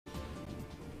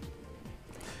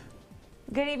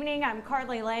Good evening, I'm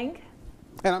Carly Lang.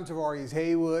 And I'm Tavares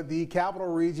Haywood. The capital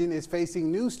region is facing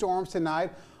new storms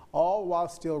tonight, all while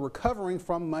still recovering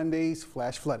from Monday's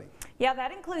flash flooding. Yeah,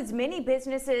 that includes many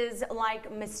businesses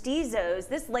like Mestizo's.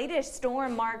 This latest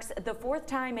storm marks the fourth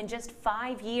time in just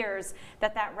 5 years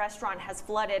that restaurant has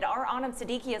flooded. Our Anam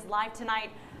Siddiqui is live tonight.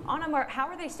 Anam, how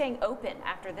are they staying open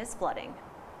after this flooding?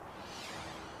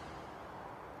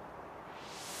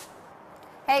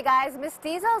 Hey guys,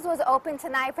 Mestizo's was open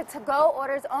tonight for to-go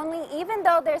orders only, even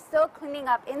though they're still cleaning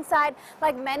up inside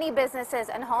like many businesses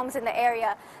and homes in the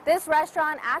area. This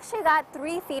restaurant actually got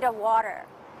 3 feet of water.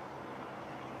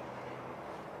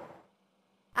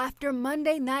 After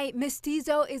Monday night,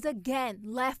 Mestizo is again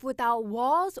left without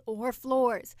walls or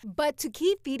floors. But to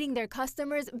keep feeding their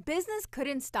customers, business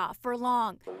couldn't stop for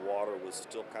long. The water was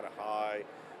still kind of high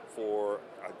for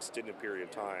an extended period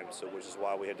of time, so which is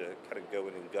why we had to kind of go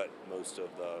in and gut most of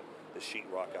the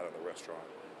sheetrock out of the restaurant.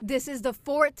 This is the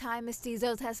 4th time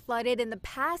Mestizo's has flooded in the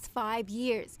past 5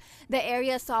 years. The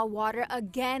area saw water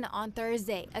again on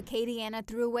Thursday. Acadiana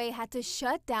Thruway had to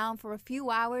shut down for a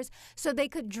few hours so they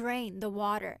could drain the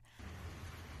water.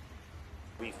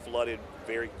 We flooded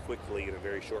very quickly in a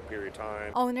very short period of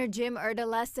time. Owner Jim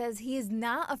Erdala says he is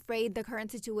not afraid the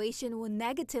current situation will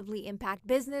negatively impact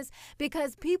business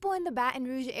because people in the Baton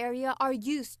Rouge area are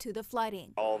used to the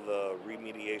flooding. All the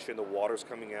remediation, the water's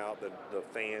coming out, the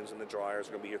fans and the dryers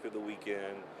are going to be here through the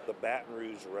weekend. The Baton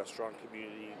Rouge restaurant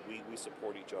community, we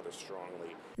support each other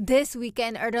strongly. This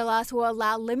weekend, Erdalas will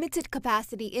allow limited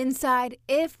capacity inside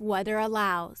if weather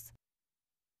allows.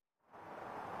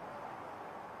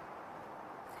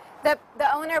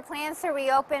 The owner plans to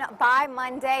reopen by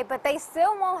Monday, but they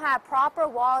still won't have proper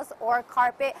walls or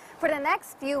carpet for the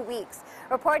next few weeks.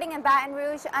 Reporting in Baton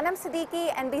Rouge, Anam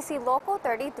Siddiqui, NBC Local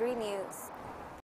 33 News.